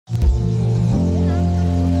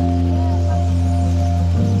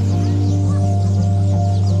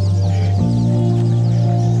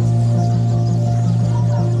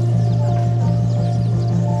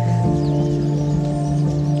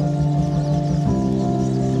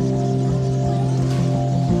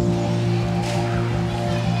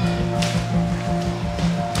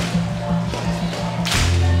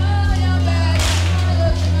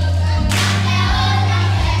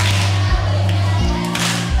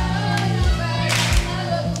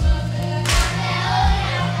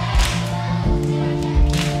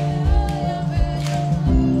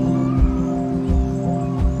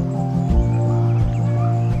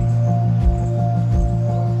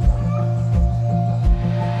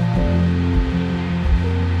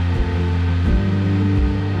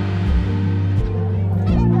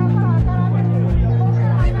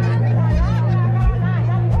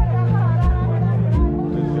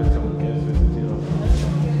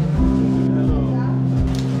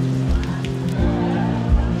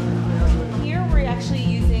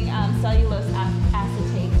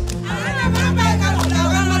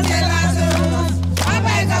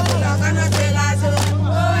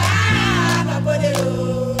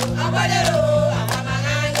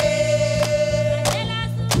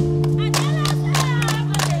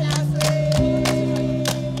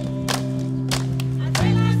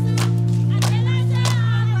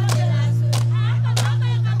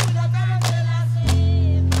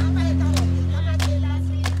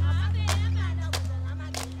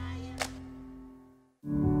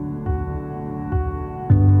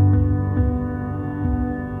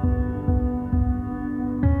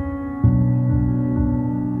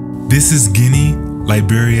This is Guinea,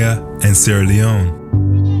 Liberia, and Sierra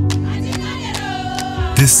Leone.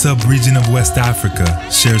 This sub-region of West Africa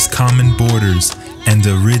shares common borders and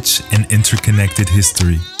a rich and interconnected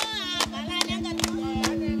history.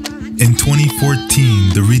 In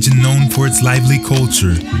 2014, the region known for its lively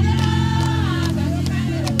culture,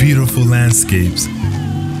 beautiful landscapes,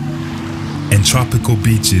 and tropical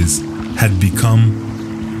beaches had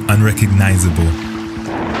become unrecognizable.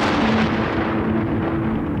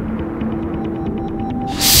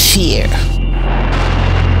 Fear.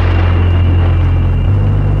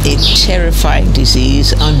 A terrifying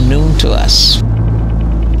disease unknown to us,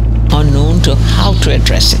 unknown to how to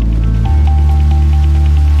address it.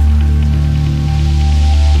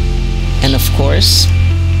 And of course,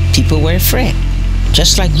 people were afraid,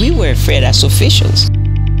 just like we were afraid as officials.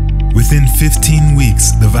 Within 15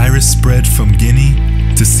 weeks, the virus spread from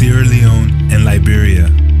Guinea to Sierra Leone and Liberia.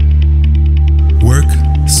 Work,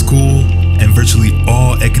 school, and virtually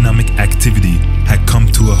all economic activity had come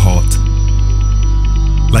to a halt.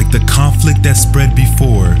 Like the conflict that spread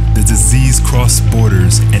before, the disease crossed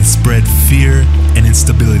borders and spread fear and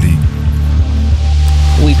instability.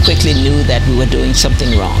 We quickly knew that we were doing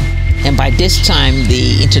something wrong. And by this time,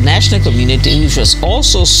 the international community, which was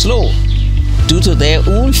also slow due to their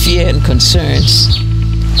own fear and concerns,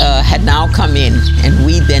 had now come in, and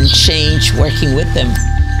we then changed working with them.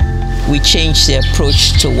 We changed the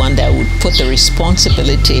approach to one that would put the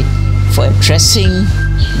responsibility for addressing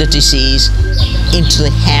the disease into the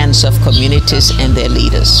hands of communities and their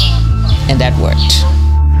leaders. And that worked.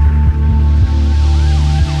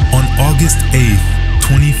 On August 8th,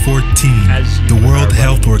 2014, the World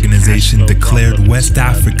Health Organization declared West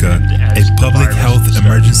Africa a public health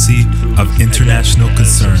emergency of international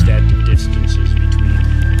concern.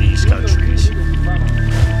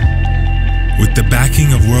 With the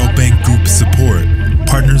backing of World Bank Group support,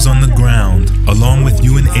 partners on the ground, along with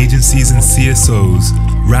UN agencies and CSOs,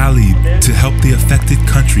 rallied to help the affected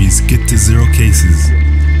countries get to zero cases.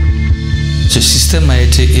 Ce système a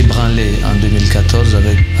été ébranlé en 2014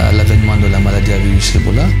 avec l'avènement de la maladie à virus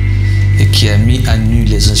Ebola et qui a mis à nu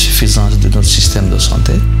les insuffisances de notre système de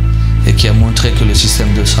santé et qui a montré que le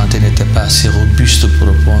système de santé n'était pas assez robuste pour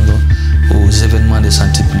répondre aux événements de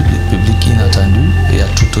santé publique inattendus et à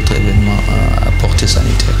tout autre événement à portée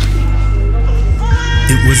sanitaire.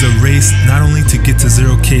 It was a race not only to get to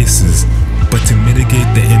zero cases, but to mitigate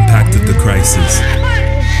the impact of the crisis.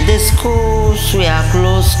 The schools were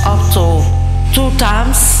closed up to 2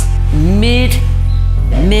 times,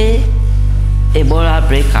 mid-May, Ebola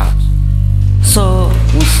breakout. So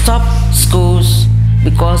we stopped schools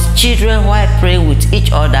because children, while playing with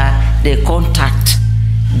each other, they contact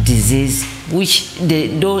disease which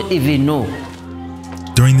they don't even know.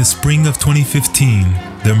 During the spring of 2015,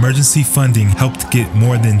 the emergency funding helped get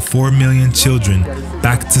more than 4 million children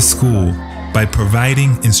back to school by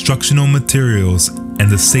providing instructional materials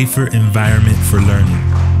and a safer environment for learning.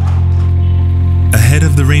 Ahead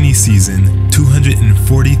of the rainy season,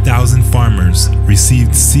 240,000 farmers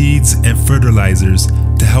received seeds and fertilizers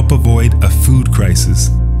to help avoid a food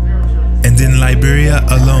crisis. And in Liberia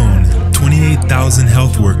alone, 28,000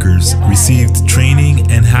 health workers received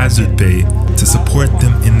training and hazard pay to support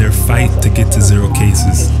them in their fight to get to zero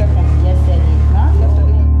cases.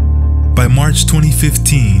 By March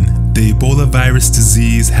 2015, the Ebola virus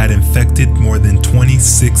disease had infected more than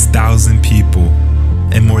 26,000 people,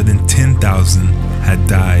 and more than 10,000 had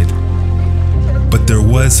died. But there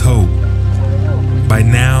was hope. By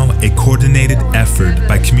now, a coordinated effort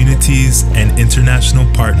by communities and international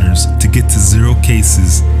partners to get to zero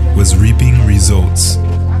cases was reaping results.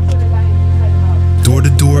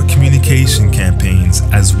 Door-to-door communication campaigns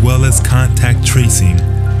as well as contact tracing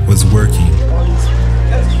was working.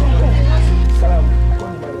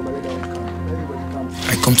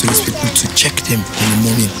 I come to these people to check them in the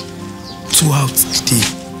morning, throughout the day,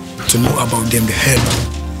 to know about them, the help.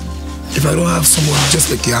 If I don't have someone,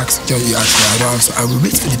 just like you ask me, I don't have, so I will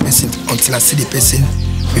wait for the person until I see the person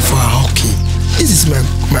before okay, this is my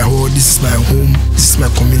home, this is my home, this is my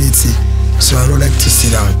community, so I don't like to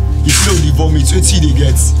sit down. You feel the vomit, what they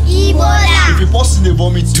get? Ebola! If you pass in the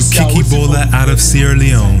vomit, to kick Ebola out of Sierra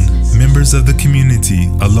Leone, members of the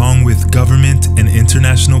community, along with government and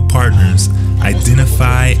international partners,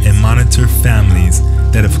 identify and monitor families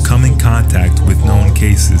that have come in contact with known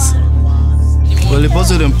cases. Well, the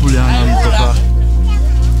positive pull papa.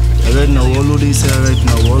 Right now, all of this right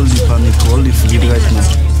now, all the panic, all the fear right now,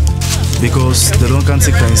 because they don't can't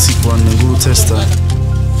take a sick one and go test her,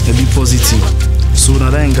 they be positive. So now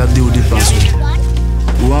they ain't got deal with the person.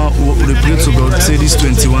 We pray to God, say these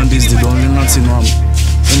 21 days they don't learn nothing.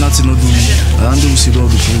 nothing to do. I don't see all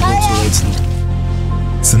the people right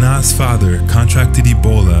now. Sanaa's father contracted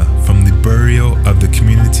Ebola from the burial of the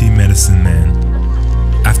community medicine man.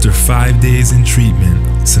 After 5 days in treatment,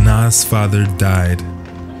 Sanaa's father died.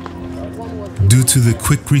 Due to the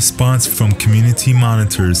quick response from community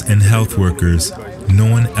monitors and health workers, no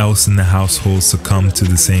one else in the household succumbed to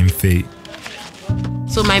the same fate.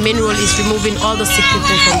 So my main role is removing all the sick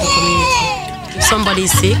people from the community. If somebody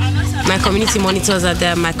is sick, my community monitors are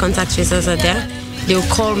there, my contact tracers are there. They will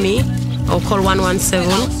call me, I'll call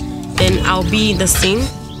 117, then I'll be in the scene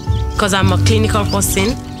because I'm a clinical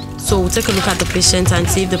person. So we'll take a look at the patient and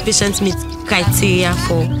see if the patient meets criteria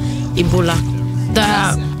for Ebola.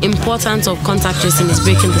 The importance of contact tracing is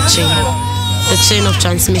breaking the chain of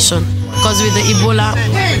transmission. Because with the Ebola,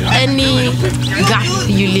 any gap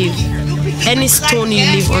you leave, any stone you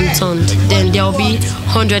leave unturned, then there will be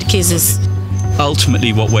 100 cases.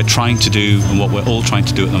 Ultimately, what we're trying to do, and what we're all trying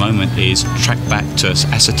to do at the moment, is track back to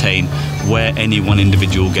ascertain where any one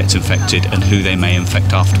individual gets infected and who they may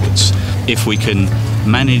infect afterwards. If we can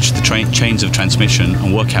manage the chains of transmission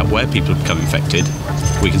and work out where people become infected,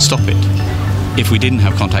 we can stop it. If we didn't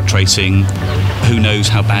have contact tracing, who knows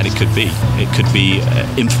how bad it could be. It could be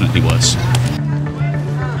infinitely worse.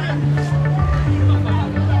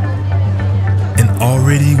 An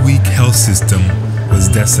already weak health system was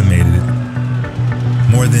decimated.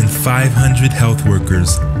 More than 500 health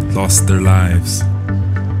workers lost their lives.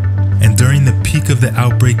 And during the peak of the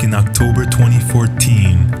outbreak in October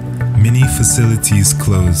 2014, many facilities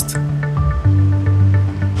closed.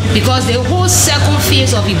 Because the whole second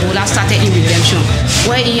phase of Ebola started in redemption,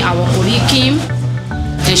 wherein our colleague came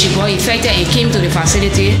and she got infected and came to the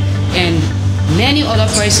facility, and many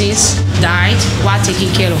other persons died while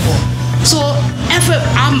taking care of her. So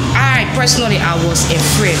I personally was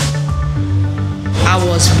afraid. I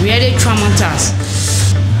was really traumatized.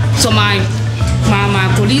 So my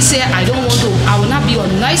colleague said, I will not be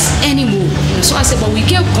on nice anymore. And so I said, but we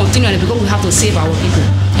can't continue because we have to save our people.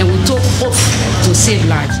 And we took oath to save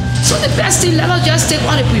lives. So the best thing, let us just take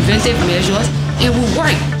all the preventive measures and we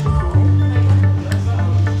work.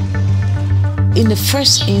 In the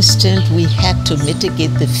first instant, we had to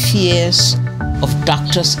mitigate the fears of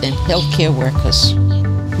doctors and healthcare workers,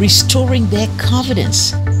 restoring their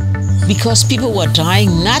confidence, because people were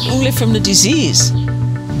dying not only from the disease,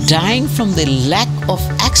 dying from the lack of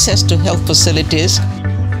access to health facilities.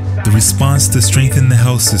 The response to strengthen the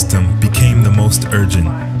health system became the most urgent.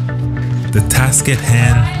 The task at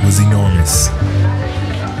hand was enormous.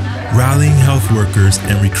 Rallying health workers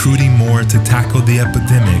and recruiting more to tackle the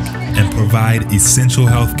epidemic and provide essential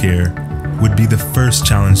health care would be the first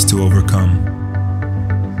challenge to overcome.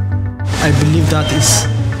 I believe that is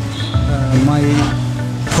my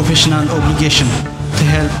professional obligation to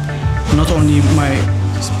help not only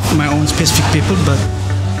my own specific people, but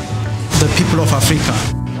the people of Africa.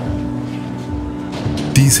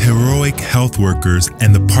 These heroic health workers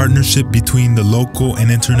and the partnership between the local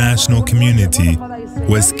and international community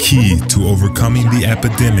was key to overcoming the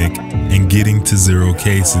epidemic and getting to 0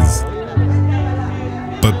 cases.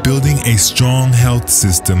 But building a strong health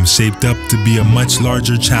system shaped up to be a much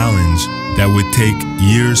larger challenge that would take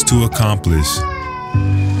years to accomplish.